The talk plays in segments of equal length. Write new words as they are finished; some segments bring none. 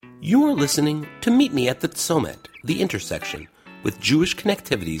You are listening to Meet Me at the Tzomet, the intersection, with Jewish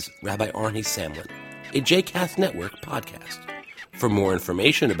Connectivity's Rabbi Arnie Samlin, a JCast Network podcast. For more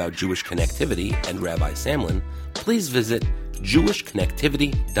information about Jewish Connectivity and Rabbi Samlin, please visit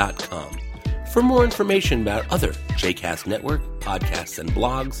jewishconnectivity.com. For more information about other JCast Network podcasts and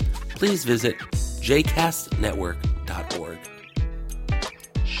blogs, please visit jcastnetwork.org.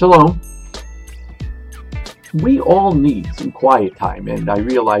 Shalom. We all need some quiet time, and I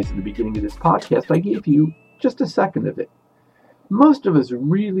realized at the beginning of this podcast I gave you just a second of it. Most of us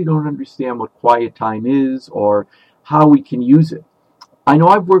really don't understand what quiet time is or how we can use it. I know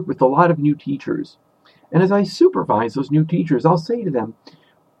I've worked with a lot of new teachers, and as I supervise those new teachers, I'll say to them,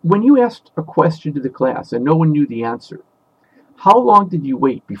 when you asked a question to the class and no one knew the answer, how long did you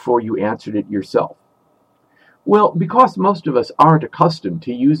wait before you answered it yourself? Well, because most of us aren't accustomed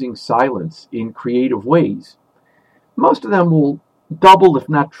to using silence in creative ways, most of them will double, if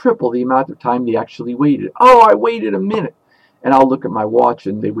not triple, the amount of time they actually waited. Oh, I waited a minute. And I'll look at my watch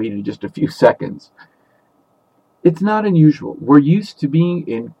and they waited just a few seconds. It's not unusual. We're used to being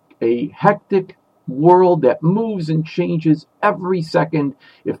in a hectic world that moves and changes every second,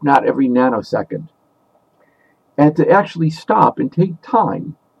 if not every nanosecond. And to actually stop and take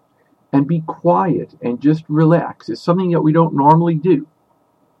time and be quiet and just relax is something that we don't normally do.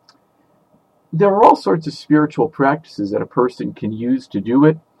 There are all sorts of spiritual practices that a person can use to do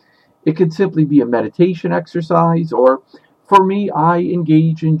it. It can simply be a meditation exercise, or for me, I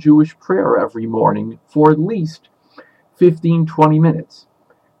engage in Jewish prayer every morning for at least 15-20 minutes.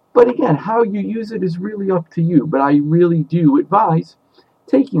 But again, how you use it is really up to you, but I really do advise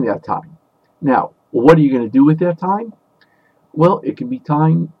taking that time. Now, what are you going to do with that time? Well, it can be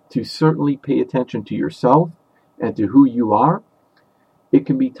time to certainly pay attention to yourself and to who you are. It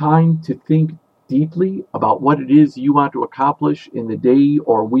can be time to think deeply about what it is you want to accomplish in the day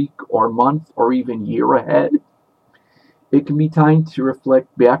or week or month or even year ahead. It can be time to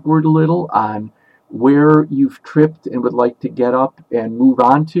reflect backward a little on where you've tripped and would like to get up and move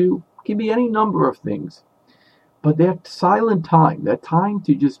on to. It can be any number of things. But that silent time, that time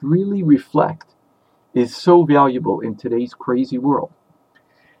to just really reflect, is so valuable in today's crazy world.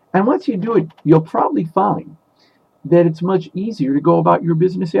 And once you do it, you'll probably find that it's much easier to go about your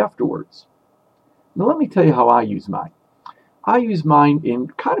business afterwards. Now let me tell you how I use mine. I use mine in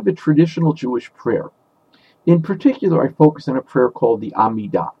kind of a traditional Jewish prayer. In particular, I focus on a prayer called the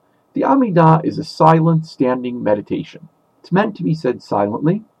Amidah. The Amidah is a silent standing meditation. It's meant to be said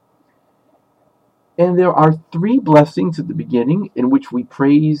silently. And there are 3 blessings at the beginning in which we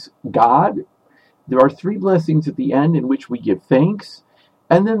praise God. There are 3 blessings at the end in which we give thanks.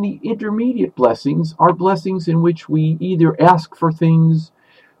 And then the intermediate blessings are blessings in which we either ask for things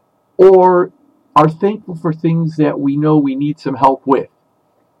or are thankful for things that we know we need some help with.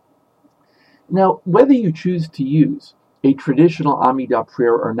 Now, whether you choose to use a traditional Amidah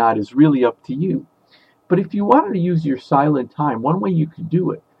prayer or not is really up to you. But if you wanted to use your silent time, one way you could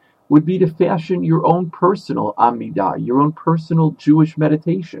do it would be to fashion your own personal Amidah, your own personal Jewish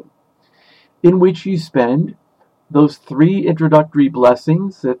meditation, in which you spend those 3 introductory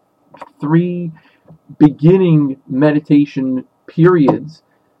blessings, the 3 beginning meditation periods,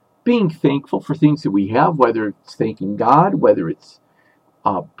 being thankful for things that we have, whether it's thanking God, whether it's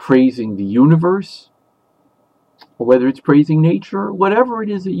praising the universe, or whether it's praising nature, whatever it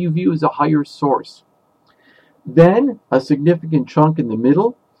is that you view as a higher source. Then a significant chunk in the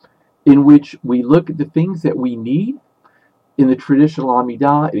middle in which we look at the things that we need. In the traditional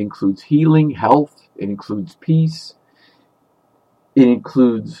Amidah, it includes healing, health, it includes peace, it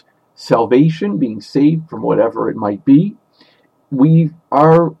includes salvation, being saved from whatever it might be. We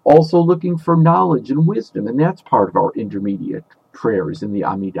are also looking for knowledge and wisdom, and that's part of our intermediate prayers in the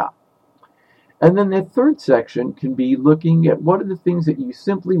Amidah. And then that 3rd section can be looking at what are the things that you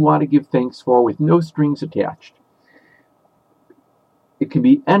simply want to give thanks for with no strings attached. It can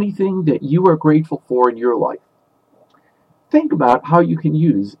be anything that you are grateful for in your life. Think about how you can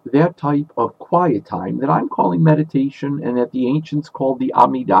use that type of quiet time that I'm calling meditation and that the ancients called the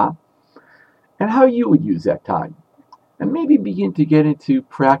Amidah, and how you would use that time. And maybe begin to get into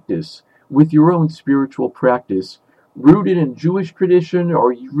practice with your own spiritual practice, rooted in Jewish tradition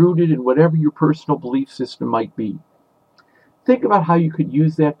or rooted in whatever your personal belief system might be. Think about how you could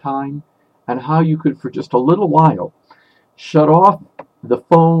use that time and how you could, for just a little while, shut off the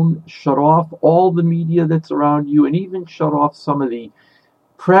phone, shut off all the media that's around you, and even shut off some of the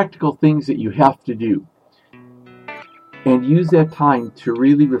practical things that you have to do. And use that time to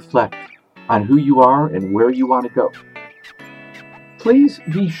really reflect on who you are and where you want to go. please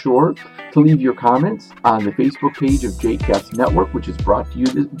be sure to leave your comments on the Facebook page of JCast Network, which is brought to you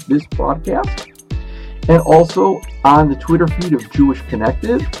this podcast, and also on the Twitter feed of Jewish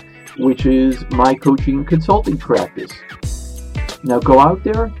Connective, which is my coaching and consulting practice. Now go out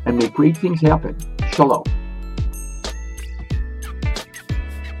there and make great things happen. Shalom.